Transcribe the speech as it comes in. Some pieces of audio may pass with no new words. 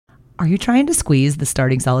Are you trying to squeeze the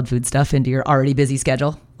starting solid food stuff into your already busy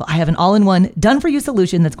schedule? Well, I have an all-in-one, done-for-you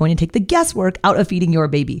solution that's going to take the guesswork out of feeding your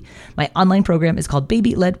baby. My online program is called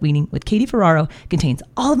Baby Led Weaning with Katie Ferraro. It contains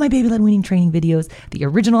all of my baby led weaning training videos, the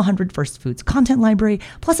original 100 First Foods content library,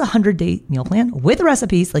 plus a 100-day meal plan with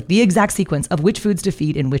recipes, like the exact sequence of which foods to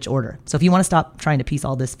feed in which order. So if you want to stop trying to piece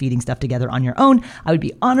all this feeding stuff together on your own, I would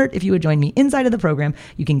be honored if you would join me inside of the program.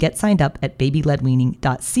 You can get signed up at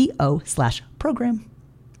babyledweaning.co/program.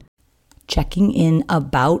 Checking in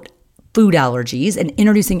about food allergies and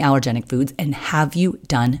introducing allergenic foods. And have you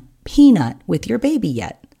done peanut with your baby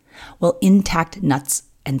yet? Well, intact nuts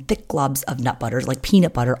and thick globs of nut butters like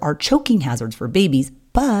peanut butter are choking hazards for babies,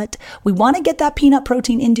 but we want to get that peanut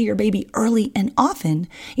protein into your baby early and often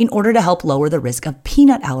in order to help lower the risk of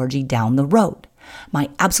peanut allergy down the road. My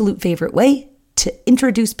absolute favorite way to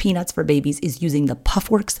introduce peanuts for babies is using the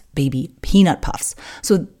Puffworks Baby Peanut Puffs.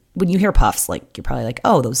 So when you hear puffs, like you're probably like,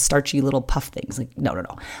 oh, those starchy little puff things. Like, no.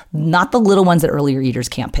 Not the little ones that earlier eaters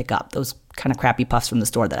can't pick up. Those kind of crappy puffs from the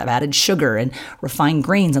store that have added sugar and refined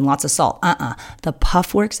grains and lots of salt. The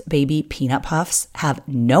Puffworks Baby Peanut Puffs have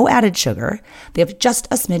no added sugar. They have just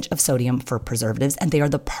a smidge of sodium for preservatives, and they are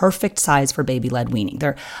the perfect size for baby-led weaning.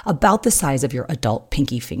 They're about the size of your adult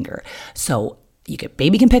pinky finger. So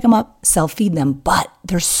baby can pick them up, self-feed them, but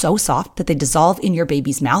they're so soft that they dissolve in your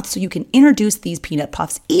baby's mouth, so you can introduce these peanut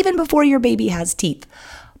puffs even before your baby has teeth.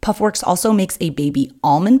 Puffworks also makes a baby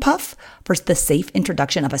almond puff for the safe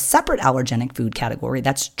introduction of a separate allergenic food category,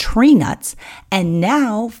 that's tree nuts. And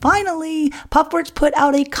now, finally, Puffworks put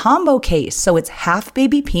out a combo case, so it's half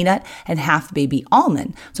baby peanut and half baby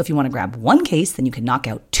almond. So if you want to grab one case, then you can knock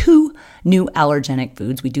out 2 new allergenic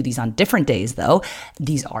foods. We do these on different days, though.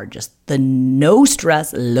 These are just the no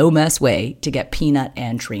stress, low mess way to get peanut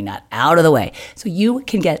and tree nut out of the way. So you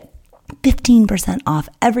can get 15% off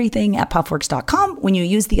everything at puffworks.com when you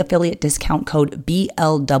use the affiliate discount code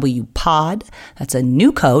BLWPOD. That's a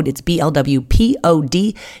new code. It's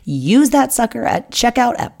BLWPOD. Use that sucker at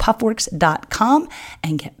checkout at puffworks.com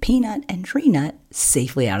and get peanut and tree nut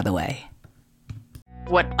safely out of the way.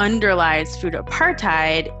 What underlies food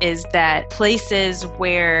apartheid is that places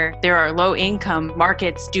where there are low-income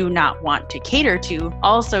markets do not want to cater to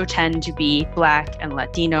also tend to be Black and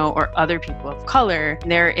Latino or other people of color.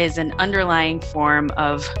 There is an underlying form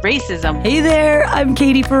of racism. Hey there, I'm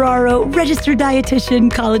Katie Ferraro, registered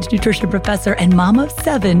dietitian, college nutrition professor, and mom of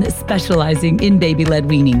 7 specializing in baby-led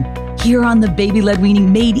weaning. Here on the Baby-Led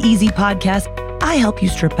Weaning Made Easy podcast, I help you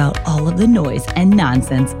strip out all of the noise and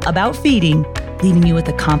nonsense about feeding, leaving you with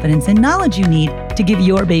the confidence and knowledge you need to give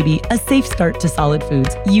your baby a safe start to solid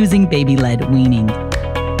foods using baby-led weaning.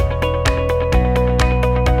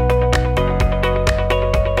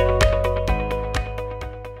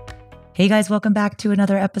 Hey guys, welcome back to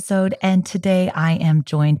another episode. And today I am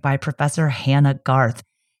joined by Professor Hannah Garth.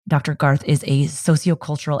 Dr. Garth is a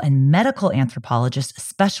sociocultural and medical anthropologist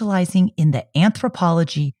specializing in the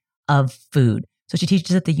anthropology of food. So she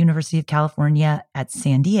teaches at the University of California at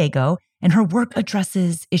San Diego, and her work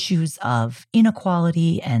addresses issues of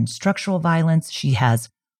inequality and structural violence. She has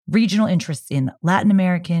regional interests in Latin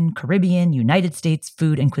American, Caribbean, United States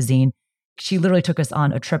food and cuisine. She literally took us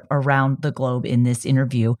on a trip around the globe in this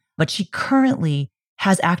interview, but she currently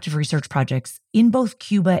has active research projects in both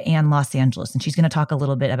Cuba and Los Angeles. And she's going to talk a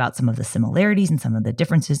little bit about some of the similarities and some of the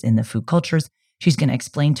differences in the food cultures. She's going to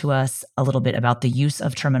explain to us a little bit about the use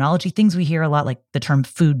of terminology, things we hear a lot, like the term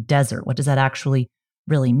food desert. What does that actually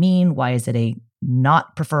really mean? Why is it a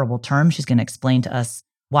not preferable term? She's going to explain to us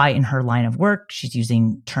why in her line of work, she's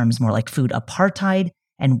using terms more like food apartheid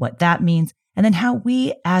and what that means. And then how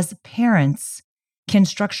we as parents can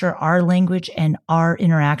structure our language and our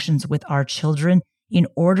interactions with our children in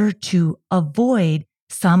order to avoid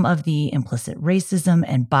some of the implicit racism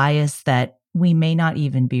and bias that we may not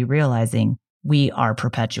even be realizing we are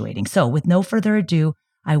perpetuating. So with no further ado,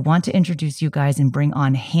 I want to introduce you guys and bring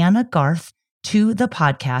on Hannah Garth to the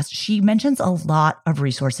podcast. She mentions a lot of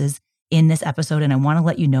resources in this episode, and I want to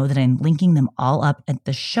let you know that I'm linking them all up at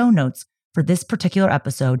the show notes for this particular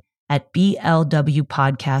episode at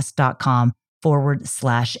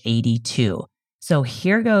blwpodcast.com/82. So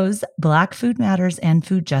here goes Black Food Matters and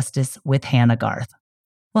Food Justice with Hannah Garth.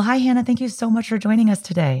 Well, hi, Hannah. Thank you so much for joining us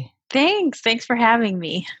today. Thanks for having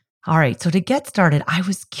me. All right. So to get started, I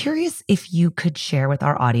was curious if you could share with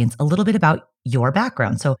our audience a little bit about your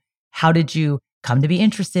background. So how did you come to be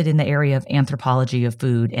interested in the area of anthropology of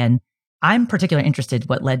food? And I'm particularly interested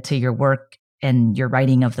what led to your work and your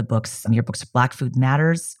writing of the books. Your books, Black Food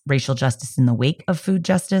Matters, Racial Justice in the Wake of Food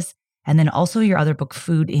Justice, and then also your other book,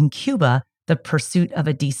 Food in Cuba, The Pursuit of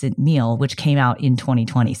a Decent Meal, which came out in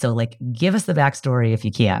 2020. So give us the backstory if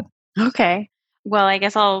you can. Okay. Well, I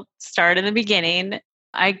guess I'll start in the beginning.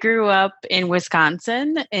 I grew up in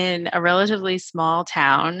Wisconsin in a relatively small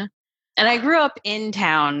town. And I grew up in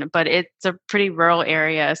town, but it's a pretty rural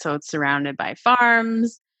area. So it's surrounded by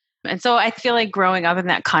farms. And so I feel like growing up in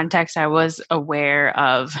that context, I was aware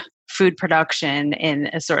of food production in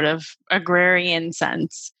a sort of agrarian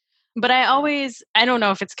sense. But I don't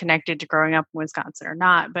know if it's connected to growing up in Wisconsin or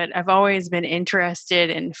not, but I've always been interested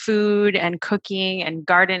in food and cooking and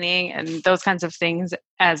gardening and those kinds of things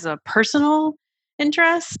as a personal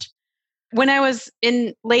interest. When I was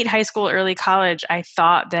in late high school, early college, I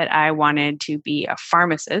thought that I wanted to be a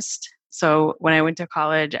pharmacist. So when I went to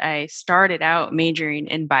college, I started out majoring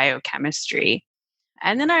in biochemistry.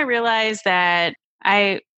 And then I realized that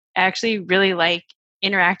I actually really like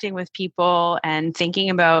interacting with people and thinking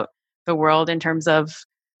about the world in terms of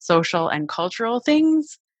social and cultural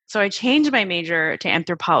things. So I changed my major to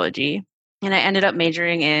anthropology, and I ended up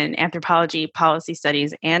majoring in anthropology, policy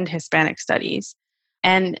studies, and Hispanic studies.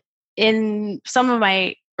 And in some of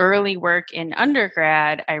my early work in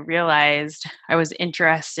undergrad, I realized I was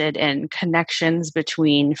interested in connections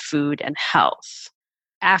between food and health.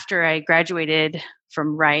 After I graduated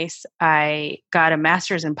from Rice, I got a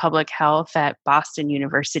master's in public health at Boston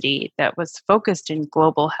University that was focused in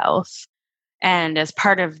global health. And as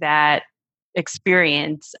part of that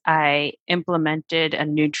experience, I implemented a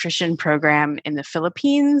nutrition program in the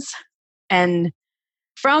Philippines. And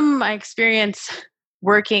from my experience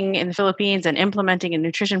working in the Philippines and implementing a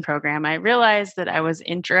nutrition program, I realized that I was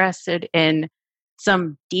interested in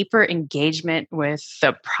some deeper engagement with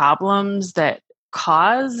the problems that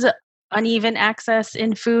cause uneven access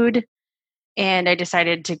in food. And I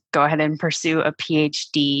decided to go ahead and pursue a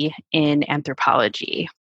PhD in anthropology.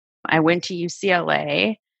 I went to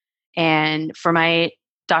UCLA, and for my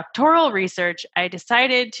doctoral research, I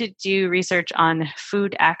decided to do research on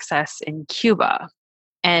food access in Cuba.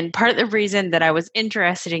 And part of the reason that I was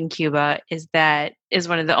interested in Cuba is that is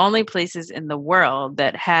one of the only places in the world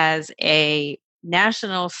that has a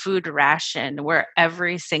national food ration where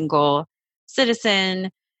every single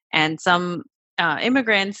citizen and some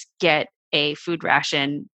immigrants get a food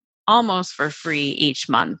ration almost for free each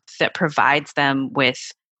month that provides them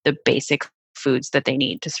with the basic foods that they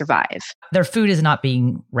need to survive. Their food is not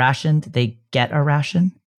being rationed. They get a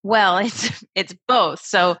ration. Well, it's both.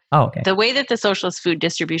 So Oh, okay. the way that the socialist food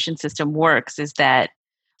distribution system works is that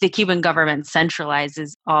the Cuban government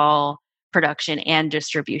centralizes all production and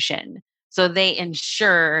distribution. So they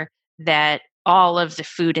ensure that all of the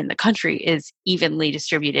food in the country is evenly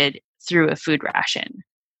distributed through a food ration.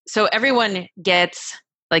 So everyone gets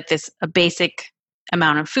like this a basic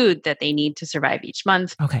amount of food that they need to survive each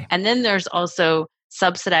month. Okay. And then there's also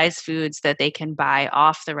subsidized foods that they can buy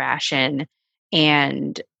off the ration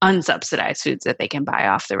and unsubsidized foods that they can buy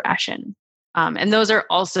off the ration. And those are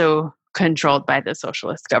also controlled by the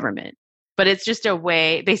socialist government. But it's just a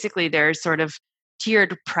way, basically, there's sort of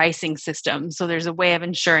tiered pricing system. So there's a way of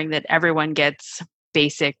ensuring that everyone gets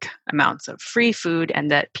basic amounts of free food and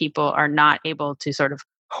that people are not able to sort of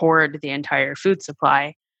hoard the entire food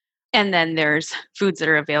supply. And then there's foods that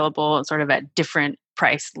are available sort of at different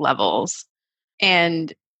price levels.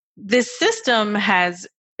 And this system has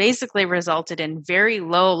basically resulted in very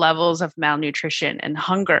low levels of malnutrition and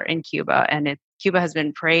hunger in Cuba. And Cuba has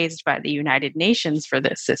been praised by the United Nations for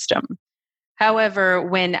this system. However,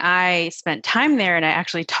 when I spent time there and I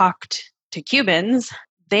actually talked to Cubans,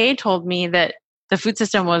 they told me that the food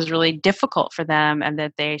system was really difficult for them and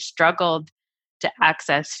that they struggled to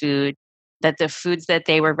access food, that the foods that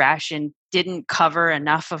they were rationed didn't cover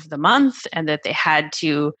enough of the month, and that they had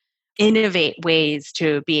to innovate ways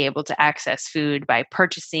to be able to access food by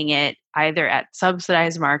purchasing it either at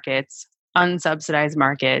subsidized markets, unsubsidized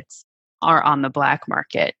markets, or on the black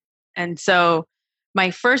market. And so my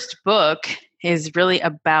first book is really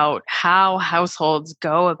about how households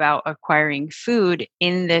go about acquiring food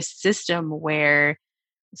in this system where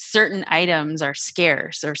certain items are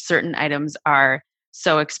scarce or certain items are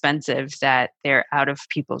so expensive that they're out of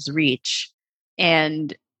people's reach.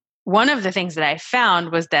 And one of the things that I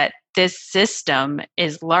found was that this system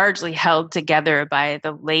is largely held together by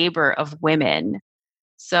the labor of women.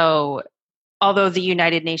 So although the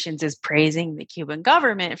United Nations is praising the Cuban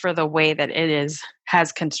government for the way that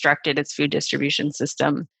has constructed its food distribution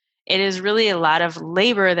system, it is really a lot of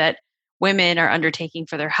labor that women are undertaking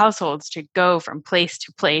for their households to go from place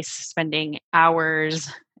to place, spending hours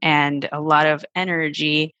and a lot of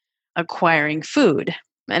energy acquiring food.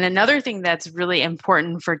 And another thing that's really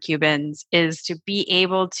important for Cubans is to be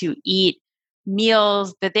able to eat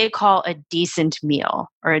meals that they call a decent meal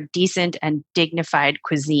or a decent and dignified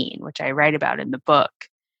cuisine, which I write about in the book.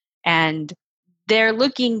 And they're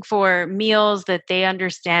looking for meals that they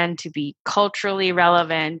understand to be culturally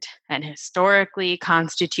relevant and historically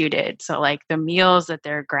constituted. So, like the meals that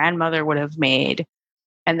their grandmother would have made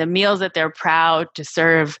and the meals that they're proud to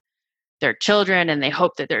serve their children, and they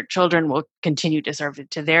hope that their children will continue to serve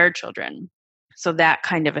it to their children. So, that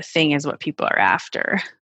kind of a thing is what people are after.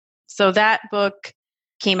 So, that book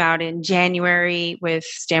came out in January with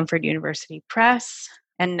Stanford University Press.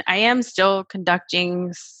 And I am still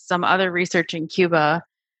conducting some other research in Cuba,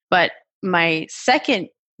 but my second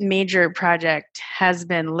major project has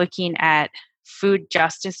been looking at food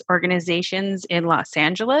justice organizations in Los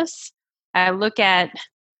Angeles. I look at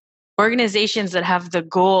organizations that have the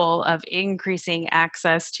goal of increasing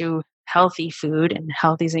access to healthy food, and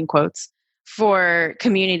healthy's in quotes, for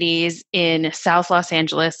communities in South Los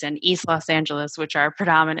Angeles and East Los Angeles, which are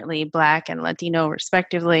predominantly Black and Latino,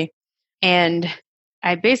 respectively. And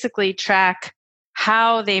I basically track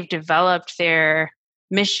how they've developed their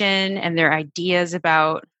mission and their ideas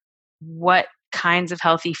about what kinds of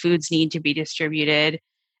healthy foods need to be distributed,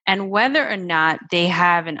 and whether or not they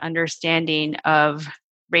have an understanding of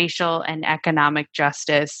racial and economic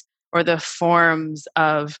justice, or the forms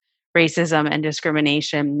of racism and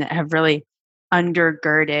discrimination that have really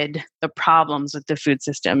undergirded the problems with the food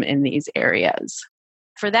system in these areas.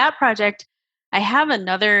 For that project, I have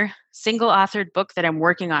another single authored book that I'm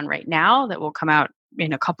working on right now that will come out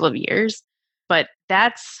in a couple of years. But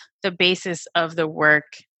that's the basis of the work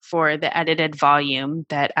for the edited volume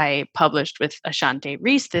that I published with Ashante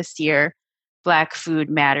Reese this year, Black Food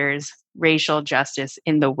Matters: Racial Justice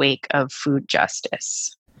in the Wake of Food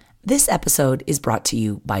Justice. This episode is brought to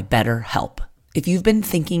you by BetterHelp. If you've been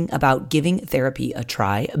thinking about giving therapy a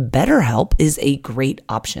try, BetterHelp is a great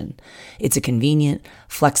option. It's a convenient,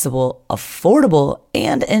 flexible, affordable,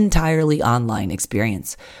 and entirely online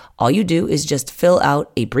experience. All you do is just fill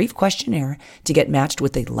out a brief questionnaire to get matched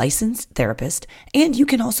with a licensed therapist, and you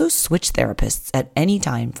can also switch therapists at any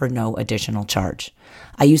time for no additional charge.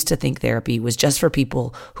 I used to think therapy was just for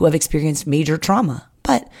people who have experienced major trauma.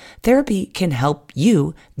 But therapy can help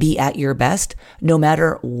you be at your best no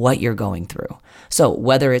matter what you're going through. So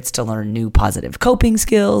whether it's to learn new positive coping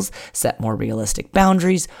skills, set more realistic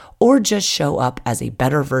boundaries, or just show up as a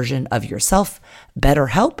better version of yourself,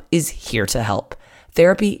 BetterHelp is here to help.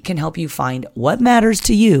 Therapy can help you find what matters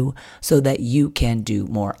to you so that you can do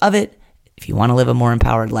more of it. If you want to live a more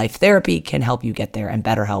empowered life, therapy can help you get there, and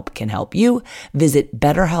BetterHelp can help you. Visit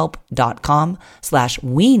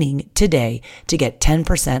betterhelp.com/weaning today to get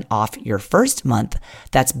 10% off your first month.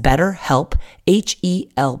 That's BetterHelp,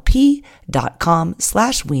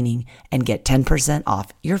 HELP.com/weaning, and get 10%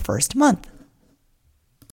 off your first month.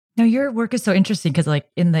 Now, your work is so interesting because, like,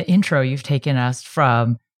 in the intro, you've taken us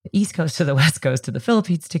from the East Coast to the West Coast to the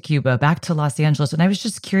Philippines to Cuba, back to Los Angeles. And I was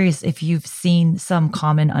just curious if you've seen some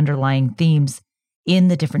common underlying themes in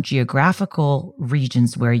the different geographical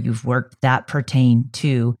regions where you've worked that pertain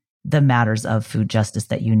to the matters of food justice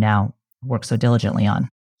that you now work so diligently on.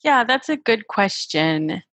 Yeah, that's a good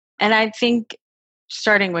question. And I think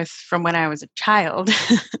starting with from when I was a child,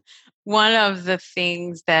 one of the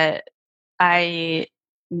things that I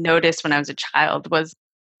noticed when I was a child was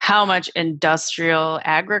how much industrial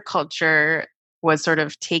agriculture was sort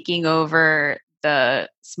of taking over the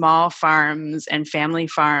small farms and family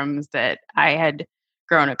farms that I had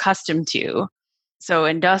grown accustomed to. So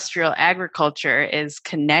industrial agriculture is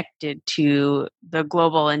connected to the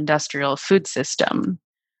global industrial food system,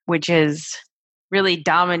 which is really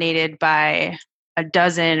dominated by a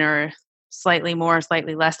dozen or slightly more,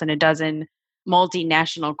 slightly less than a dozen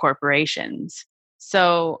multinational corporations.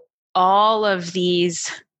 So all of these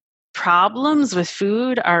problems with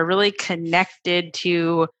food are really connected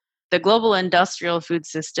to the global industrial food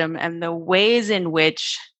system and the ways in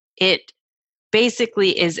which it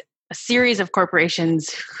basically is a series of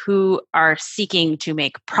corporations who are seeking to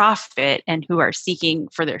make profit and who are seeking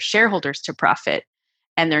for their shareholders to profit.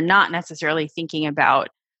 And they're not necessarily thinking about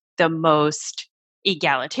the most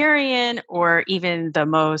egalitarian or even the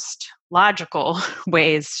most logical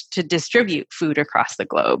ways to distribute food across the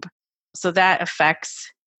globe. So that affects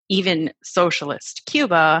even socialist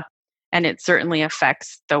Cuba, and it certainly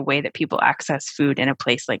affects the way that people access food in a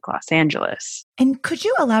place like Los Angeles. And could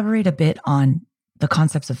you elaborate a bit on the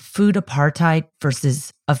concepts of food apartheid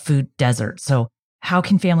versus a food desert? So how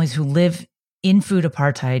can families who live in food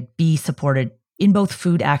apartheid be supported in both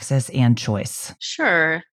food access and choice?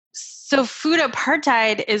 Sure. So food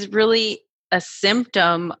apartheid is really a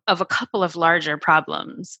symptom of a couple of larger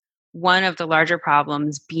problems. One of the larger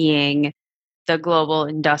problems being the global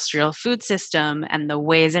industrial food system and the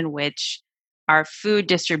ways in which our food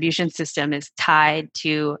distribution system is tied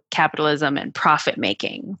to capitalism and profit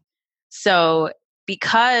making. So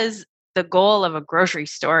because the goal of a grocery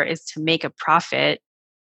store is to make a profit,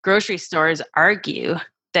 grocery stores argue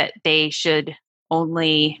that they should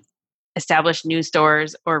only establish new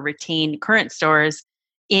stores or retain current stores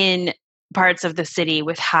in parts of the city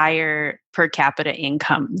with higher per capita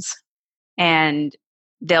incomes. And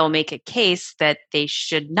they'll make a case that they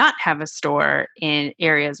should not have a store in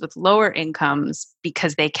areas with lower incomes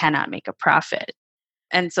because they cannot make a profit.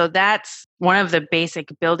 And so that's one of the basic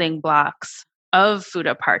building blocks of food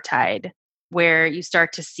apartheid, where you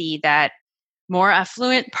start to see that more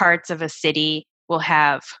affluent parts of a city will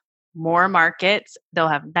have more markets, they'll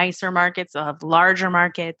have nicer markets, they'll have larger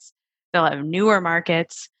markets, they'll have newer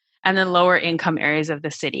markets, and then lower income areas of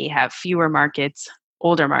the city have fewer markets,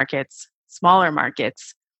 older markets, smaller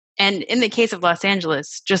markets. And in the case of Los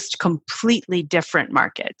Angeles, just completely different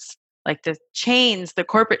markets. Like the chains, the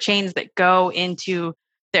corporate chains that go into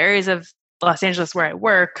the areas of Los Angeles where I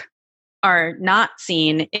work are not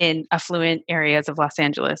seen in affluent areas of Los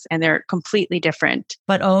Angeles, and they're completely different.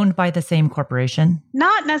 But owned by the same corporation?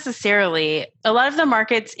 Not necessarily. A lot of the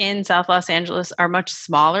markets in South Los Angeles are much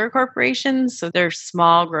smaller corporations, so they're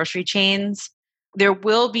small grocery chains. There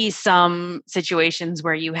will be some situations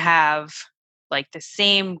where you have like the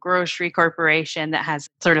same grocery corporation that has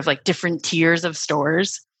sort of like different tiers of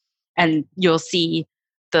stores, and you'll see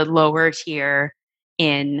the lower tier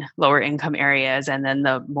in lower income areas and then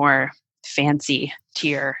the more fancy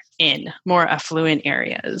tier in more affluent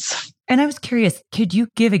areas. And I was curious, could you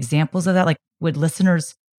give examples of that? Like, would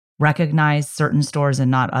listeners recognize certain stores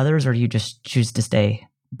and not others, or do you just choose to stay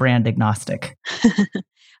brand agnostic?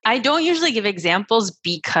 I don't usually give examples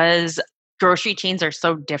because grocery chains are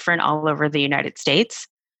so different all over the United States.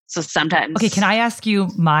 So sometimes... Okay, can I ask you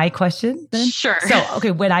my question then? Sure. So,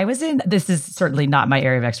 okay, when I was this is certainly not my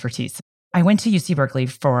area of expertise. I went to UC Berkeley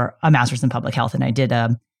for a master's in public health, and I did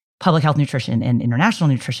public health nutrition and international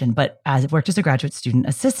nutrition, but I worked as a graduate student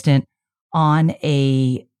assistant on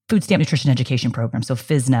a food stamp nutrition education program, so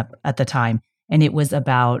FSNEP at the time. And it was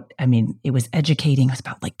about, it was educating, it was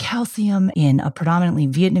about like calcium in a predominantly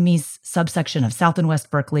Vietnamese subsection of South and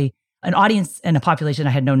West Berkeley, an audience and a population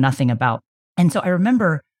I had known nothing about. And so I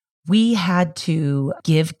remember we had to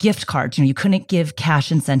give gift cards. You couldn't give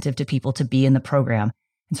cash incentive to people to be in the program.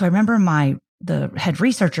 And so I remember the head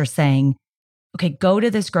researcher saying, okay, go to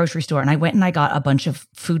this grocery store. And I went and I got a bunch of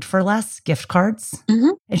Food for Less gift cards.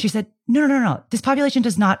 Mm-hmm. And she said, no. This population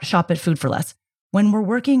does not shop at Food for Less. When we're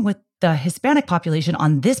working with the Hispanic population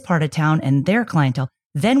on this part of town and their clientele,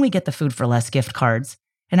 then we get the Food for Less gift cards.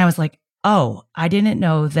 And I was like, oh, I didn't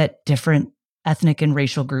know that different ethnic and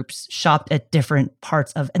racial groups shopped at different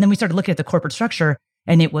parts of, and then we started looking at the corporate structure,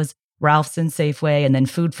 and it was Ralph's and Safeway, and then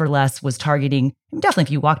Food for Less was targeting, definitely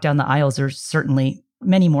if you walk down the aisles, there's certainly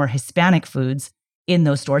many more Hispanic foods in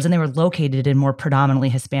those stores, and they were located in more predominantly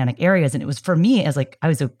Hispanic areas. And it was, for me, as like, I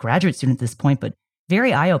was a graduate student at this point, but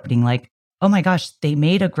very eye-opening, like, oh my gosh, they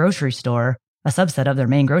made a grocery store, a subset of their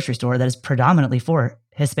main grocery store that is predominantly for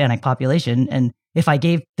Hispanic population. And if I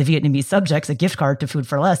gave the Vietnamese subjects a gift card to Food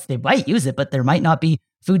for Less, they might use it, but there might not be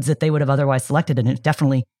foods that they would have otherwise selected. And it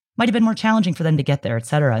definitely might have been more challenging for them to get there, et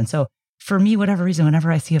cetera. And so for me, whatever reason,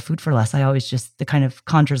 whenever I see a Food for Less, I always just, the kind of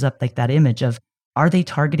conjures up like that image of, are they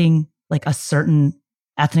targeting like a certain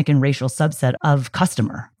ethnic and racial subset of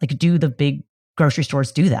customer? Like, do the big grocery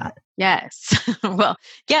stores do that? Yes. Well,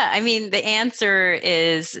 yeah, the answer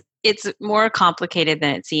is it's more complicated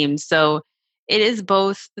than it seems. So it is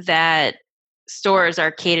both that stores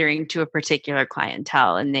are catering to a particular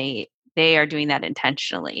clientele, and they are doing that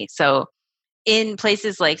intentionally. So in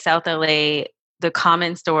places like South LA, the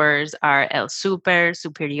common stores are El Super,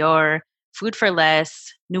 Superior, Food for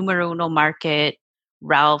Less, Numero Uno Market,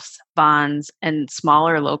 Ralph's, Vons, and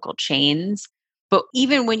smaller local chains. But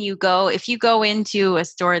even when if you go into a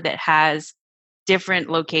store that has different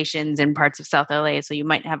locations in parts of South LA, so you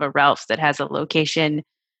might have a Ralph's that has a location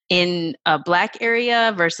in a Black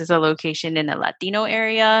area versus a location in a Latino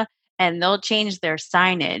area, and they'll change their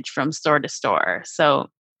signage from store to store. So,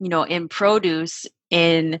 in produce,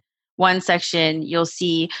 in one section, you'll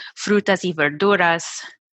see frutas y verduras,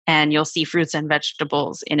 and you'll see fruits and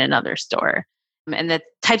vegetables in another store. And the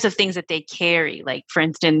types of things that they carry, like, for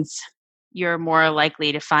instance, you're more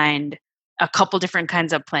likely to find a couple different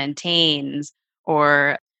kinds of plantains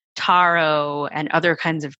or taro and other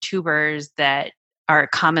kinds of tubers that are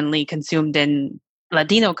commonly consumed in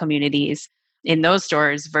Latino communities in those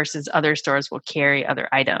stores versus other stores will carry other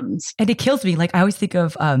items. And it kills me. Like, I always think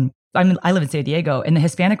of, I live in San Diego, and the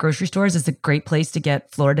Hispanic grocery stores is a great place to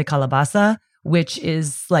get flor de calabaza which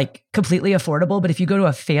is like completely affordable. But if you go to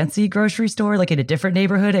a fancy grocery store, like in a different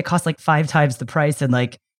neighborhood, it costs like 5 times the price. And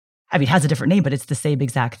like, I mean, it has a different name, but it's the same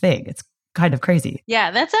exact thing. It's kind of crazy.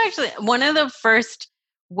 Yeah, that's actually one of the first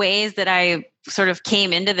ways that I sort of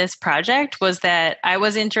came into this project was that I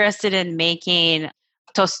was interested in making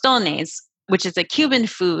tostones, which is a Cuban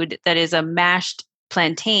food that is a mashed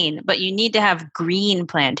plantain, but you need to have green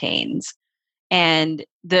plantains. And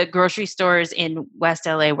the grocery stores in West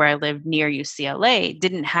LA, where I lived near UCLA,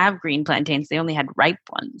 didn't have green plantains. They only had ripe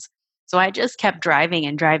ones. So I just kept driving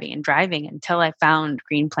and driving and driving until I found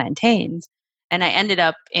green plantains. And I ended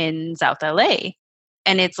up in South LA.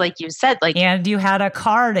 And it's like you said, like, And you had a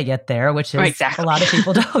car to get there, which is exactly. a lot of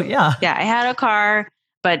people don't. Yeah. Yeah, I had a car,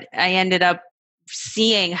 but I ended up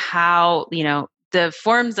seeing how, the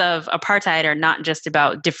forms of apartheid are not just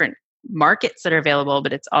about different markets that are available,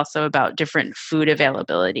 but it's also about different food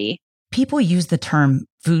availability. People use the term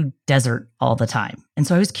food desert all the time. And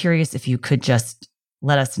so I was curious if you could just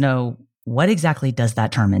let us know, what exactly does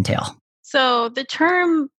that term entail? So the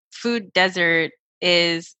term food desert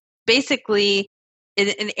is basically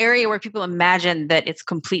an area where people imagine that it's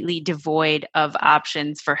completely devoid of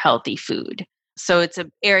options for healthy food. So it's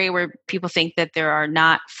an area where people think that there are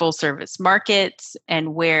not full service markets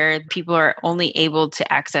and where people are only able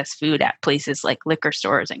to access food at places like liquor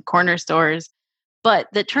stores and corner stores. But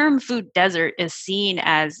the term food desert is seen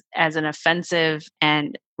as an offensive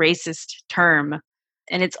and racist term.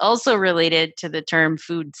 And it's also related to the term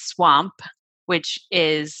food swamp, which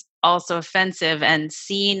is also offensive and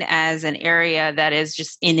seen as an area that is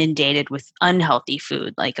just inundated with unhealthy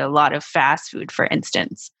food, like a lot of fast food, for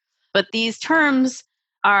instance. But these terms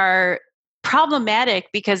are problematic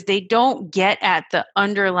because they don't get at the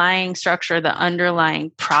underlying structure, the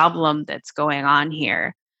underlying problem that's going on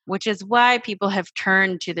here, which is why people have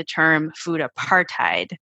turned to the term food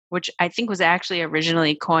apartheid, which I think was actually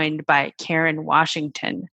originally coined by Karen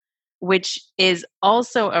Washington, which is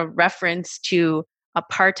also a reference to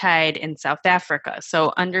apartheid in South Africa.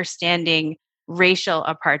 So understanding racial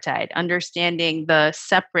apartheid, understanding the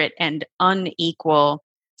separate and unequal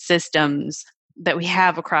systems that we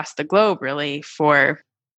have across the globe, really, for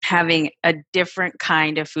having a different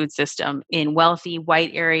kind of food system in wealthy white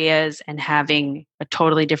areas and having a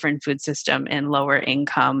totally different food system in lower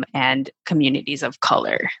income and communities of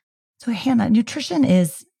color. So Hannah, nutrition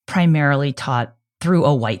is primarily taught through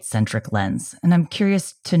a white-centric lens. And I'm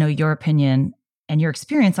curious to know your opinion and your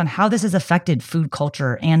experience on how this has affected food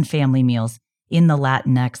culture and family meals in the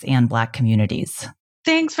Latinx and Black communities.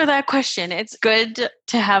 Thanks for that question. It's good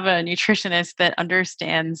to have a nutritionist that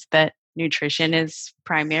understands that nutrition is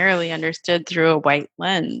primarily understood through a white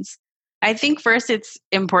lens. I think first it's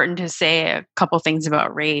important to say a couple things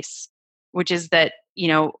about race, which is that,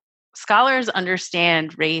 scholars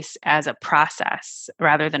understand race as a process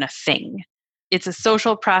rather than a thing. It's a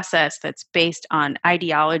social process that's based on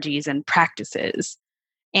ideologies and practices.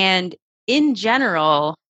 And in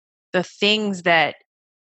general, the things that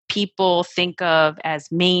people think of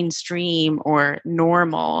as mainstream or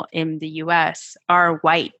normal in the US are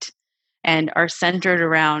white and are centered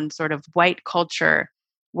around sort of white culture,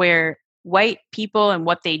 where white people and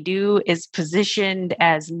what they do is positioned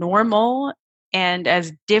as normal and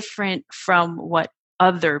as different from what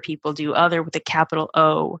other people do, other with a capital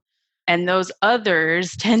O. And those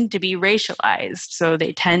others tend to be racialized. So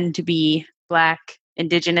they tend to be Black,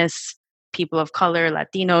 Indigenous, people of color,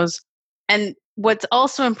 Latinos. And what's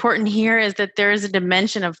also important here is that there is a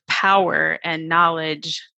dimension of power and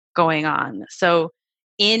knowledge going on. So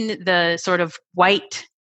in the sort of white,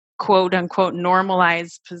 quote unquote,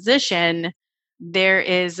 normalized position, there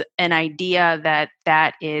is an idea that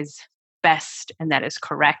that is best and that is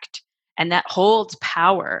correct and that holds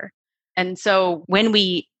power. And so when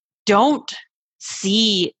we don't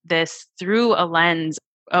see this through a lens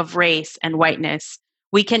of race and whiteness,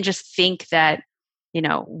 we can just think that,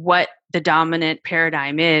 what the dominant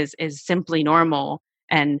paradigm is simply normal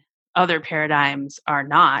and other paradigms are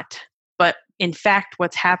not. But in fact,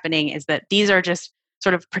 what's happening is that these are just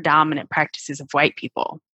sort of predominant practices of white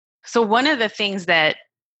people. So one of the things that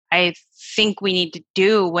I think we need to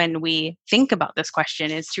do when we think about this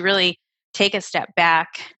question is to really take a step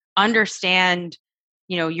back, understand,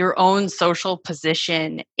 your own social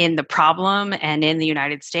position in the problem and in the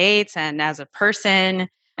United States and as a person,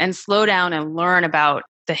 and slow down and learn about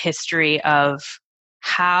the history of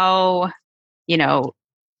how,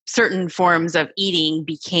 certain forms of eating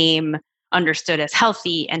became understood as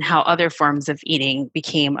healthy and how other forms of eating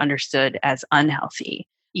became understood as unhealthy.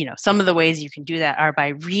 Some of the ways you can do that are by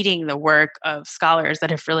reading the work of scholars that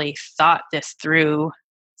have really thought this through.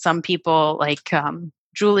 Some people like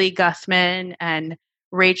Julie Guthman and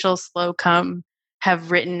Rachel Slocum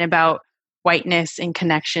have written about whiteness in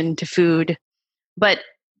connection to food. But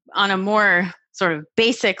on a more sort of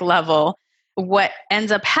basic level, what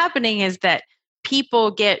ends up happening is that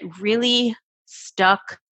people get really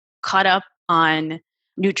stuck, caught up on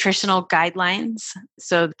nutritional guidelines.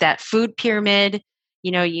 So that food pyramid,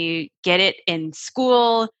 you get it in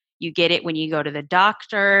school, you get it when you go to the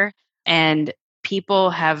doctor, and people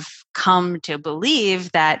have come to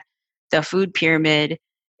believe that the food pyramid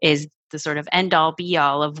is the sort of end all be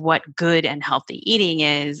all of what good and healthy eating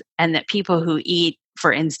is, and that people who eat,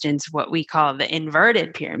 for instance, what we call the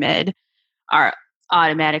inverted pyramid, are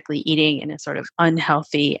automatically eating in a sort of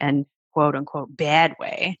unhealthy and quote unquote bad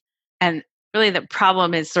way. And really the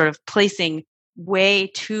problem is sort of placing way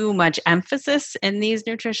too much emphasis in these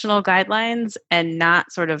nutritional guidelines and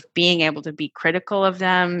not sort of being able to be critical of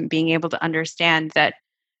them, being able to understand that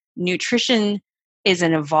nutrition is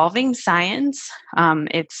an evolving science.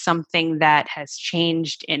 It's something that has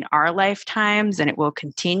changed in our lifetimes, and it will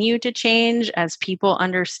continue to change as people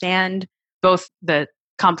understand both the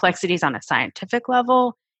complexities on a scientific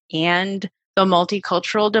level and the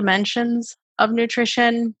multicultural dimensions of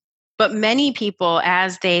nutrition. But many people,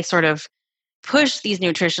 as they sort of push these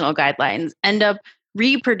nutritional guidelines, end up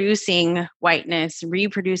reproducing whiteness,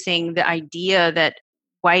 reproducing the idea that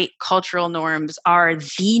white cultural norms are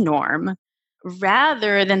the norm,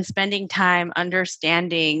 rather than spending time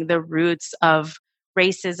understanding the roots of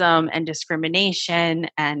racism and discrimination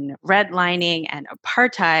and redlining and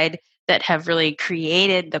apartheid that have really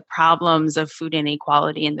created the problems of food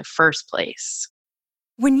inequality in the first place.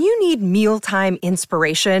 When you need mealtime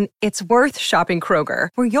inspiration, it's worth shopping Kroger,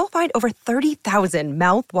 where you'll find over 30,000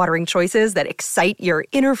 mouth-watering choices that excite your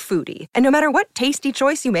inner foodie. And no matter what tasty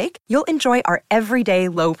choice you make, you'll enjoy our everyday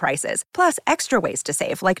low prices, plus extra ways to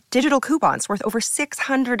save, like digital coupons worth over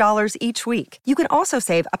 $600 each week. You can also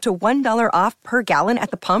save up to $1 off per gallon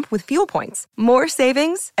at the pump with fuel points. More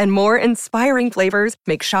savings and more inspiring flavors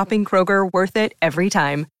make shopping Kroger worth it every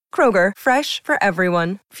time. Kroger, fresh for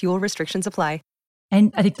everyone. Fuel restrictions apply.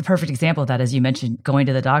 And I think the perfect example of that, as you mentioned, going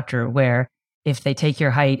to the doctor, where if they take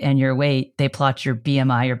your height and your weight, they plot your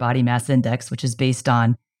BMI, your body mass index, which is based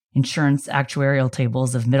on insurance actuarial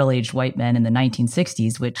tables of middle-aged white men in the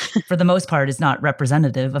 1960s, which for the most part is not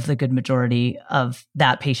representative of the good majority of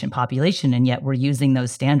that patient population. And yet we're using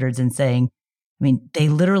those standards and saying, I mean, they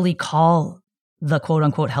literally call the quote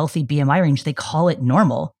unquote healthy BMI range, they call it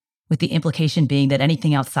normal, with the implication being that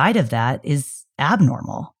anything outside of that is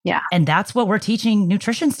abnormal. Yeah. And that's what we're teaching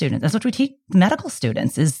nutrition students. That's what we teach medical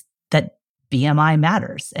students, is that BMI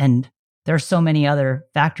matters. And there are so many other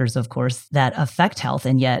factors, of course, that affect health.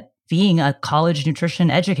 And yet being a college nutrition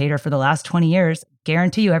educator for the last 20 years,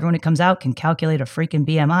 guarantee you everyone who comes out can calculate a freaking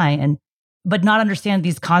BMI but not understand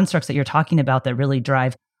these constructs that you're talking about that really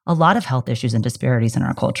drive a lot of health issues and disparities in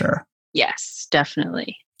our culture. Yes,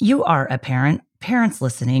 definitely. You are a parent. Parents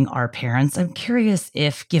listening are parents. I'm curious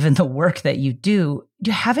if, given the work that you do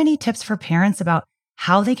you have any tips for parents about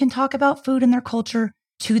how they can talk about food in their culture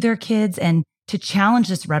to their kids and to challenge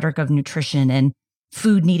this rhetoric of nutrition and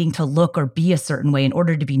food needing to look or be a certain way in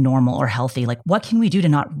order to be normal or healthy? Like, what can we do to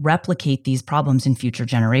not replicate these problems in future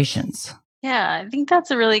generations? Yeah, I think that's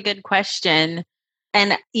a really good question.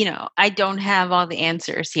 And, I don't have all the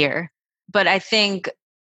answers here, but I think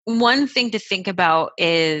one thing to think about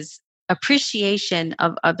is appreciation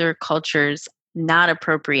of other cultures, not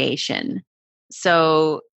appropriation.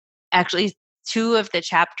 So actually, two of the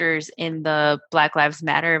chapters in the Black Lives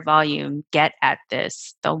Matter volume get at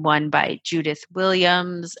this, the one by Judith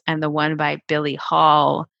Williams and the one by Billy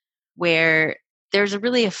Hall, where there's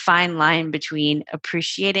really a fine line between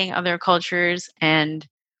appreciating other cultures and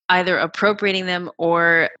either appropriating them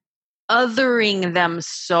or othering them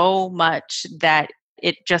so much that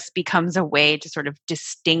it just becomes a way to sort of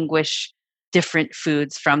distinguish different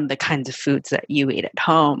foods from the kinds of foods that you eat at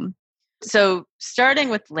home. So starting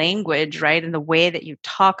with language, right, and the way that you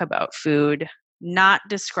talk about food, not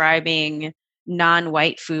describing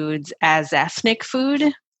non-white foods as ethnic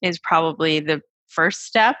food is probably the first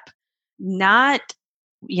step. Not,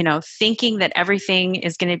 thinking that everything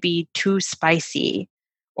is going to be too spicy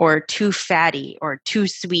or too fatty or too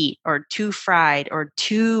sweet or too fried or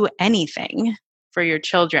too anything for your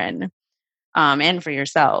children and for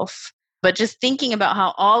yourself. But just thinking about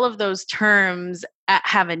how all of those terms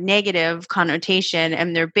have a negative connotation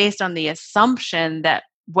and they're based on the assumption that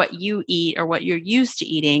what you eat or what you're used to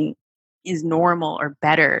eating is normal or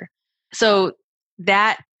better. So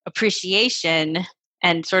that appreciation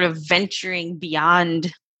and sort of venturing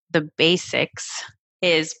beyond the basics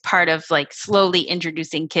is part of like slowly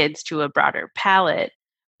introducing kids to a broader palette.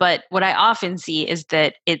 But what I often see is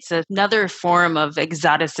that it's another form of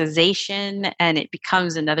exoticization, and it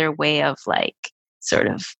becomes another way of like sort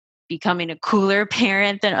of becoming a cooler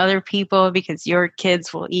parent than other people because your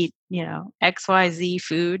kids will eat, XYZ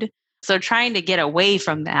food. So trying to get away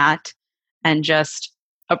from that and just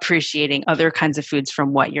appreciating other kinds of foods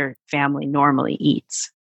from what your family normally eats.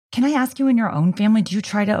 Can I ask you, in your own family, do you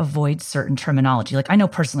try to avoid certain terminology? Like I know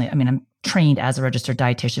personally, I'm trained as a registered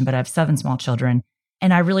dietitian, but I have 7 small children.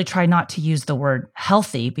 And I really try not to use the word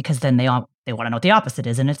healthy because then they want to know what the opposite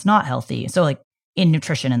is, and it's not healthy. So like in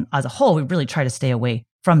nutrition and as a whole, we really try to stay away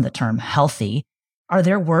from the term healthy. Are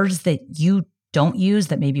there words that you don't use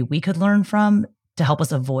that maybe we could learn from to help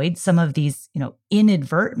us avoid some of these,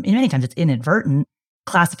 inadvertent, many times it's inadvertent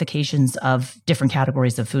classifications of different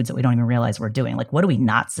categories of foods that we don't even realize we're doing? Like, what do we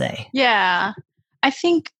not say? Yeah, I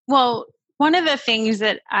think, one of the things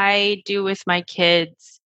that I do with my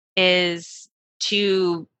kids is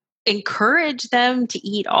to encourage them to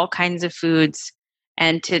eat all kinds of foods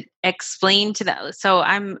and to explain to them. So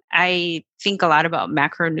I think a lot about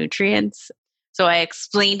macronutrients. So I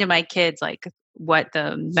explain to my kids like what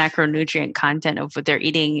the macronutrient content of what they're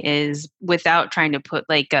eating is without trying to put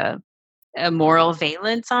like a moral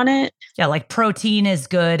valence on it. Yeah, like protein is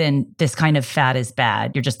good and this kind of fat is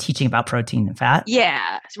bad. You're just teaching about protein and fat.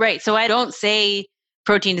 Yeah, right. So I don't say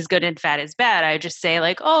protein is good and fat is bad. I just say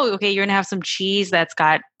like, oh, okay, you're going to have some cheese that's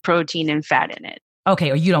got protein and fat in it. Okay,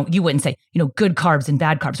 or you wouldn't say, good carbs and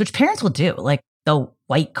bad carbs, which parents will do. Like the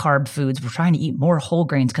white carb foods, we're trying to eat more whole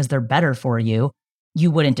grains because they're better for you. You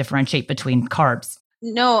wouldn't differentiate between carbs.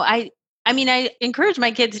 No, I encourage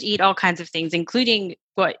my kids to eat all kinds of things, including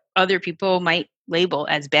what other people might label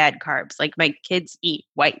as bad carbs. Like my kids eat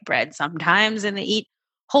white bread sometimes and they eat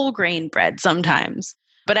whole grain bread sometimes.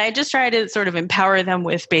 But I just try to sort of empower them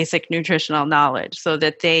with basic nutritional knowledge so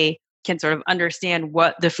that they can sort of understand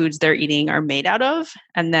what the foods they're eating are made out of.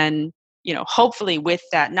 And then, hopefully with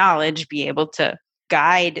that knowledge, be able to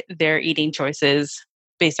guide their eating choices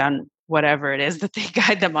based on whatever it is that they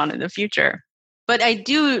guide them on in the future. But I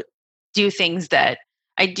do things that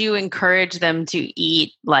I do encourage them to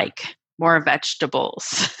eat like more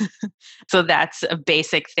vegetables. So that's a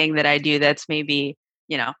basic thing that I do that's maybe,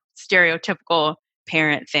 stereotypical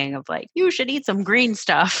parent thing of like, you should eat some green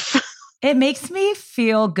stuff. It makes me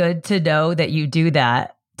feel good to know that you do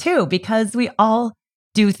that too, because we all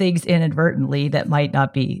do things inadvertently that might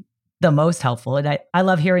not be the most helpful. And I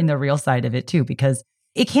love hearing the real side of it too, because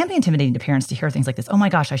it can be intimidating to parents to hear things like this. Oh my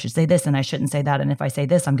gosh, I should say this and I shouldn't say that. And if I say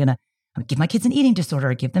this, I'm going to give my kids an eating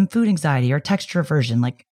disorder, or give them food anxiety or texture aversion.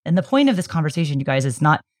 And the point of this conversation, you guys, is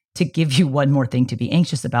not to give you one more thing to be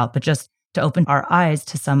anxious about, but just to open our eyes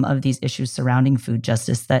to some of these issues surrounding food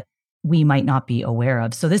justice that we might not be aware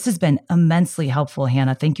of. So this has been immensely helpful,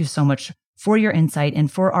 Hannah. Thank you so much for your insight. And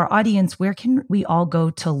for our audience, where can we all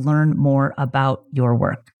go to learn more about your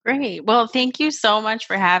work? Great. Well, thank you so much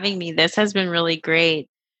for having me. This has been really great.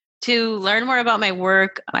 To learn more about my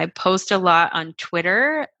work, I post a lot on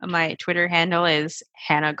Twitter. My Twitter handle is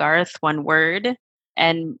Hannah Garth, one word.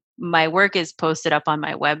 And my work is posted up on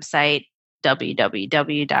my website,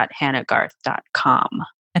 www.hannahgarth.com.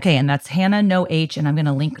 Okay, and that's Hannah, no H, and I'm going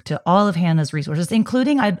to link to all of Hannah's resources,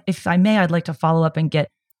 including, if I may, I'd like to follow up and get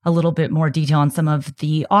a little bit more detail on some of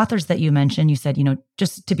the authors that you mentioned. You said,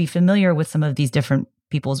 just to be familiar with some of these different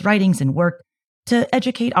people's writings and work, to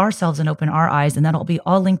educate ourselves and open our eyes, and that'll be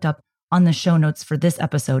all linked up on the show notes for this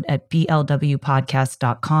episode at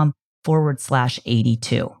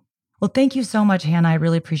blwpodcast.com/82. Well, thank you so much, Hannah. I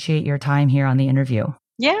really appreciate your time here on the interview.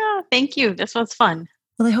 Yeah, thank you. This was fun.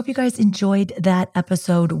 Well, I hope you guys enjoyed that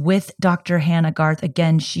episode with Dr. Hannah Garth.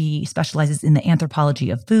 Again, she specializes in the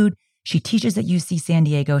anthropology of food. She teaches at UC San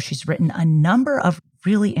Diego. She's written a number of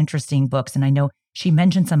really interesting books, and I know she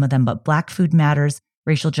mentioned some of them, but Black Food Matters,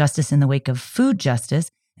 Racial Justice in the Wake of Food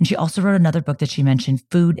Justice. And she also wrote another book that she mentioned,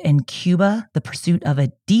 Food in Cuba, The Pursuit of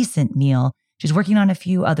a Decent Meal. She's working on a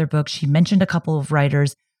few other books. She mentioned a couple of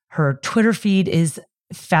writers. Her Twitter feed is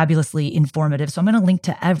fabulously informative. So I'm going to link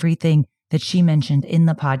to everything that she mentioned in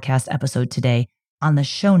the podcast episode today on the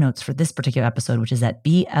show notes for this particular episode, which is at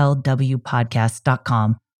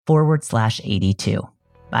blwpodcast.com/82.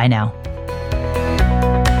 Bye now.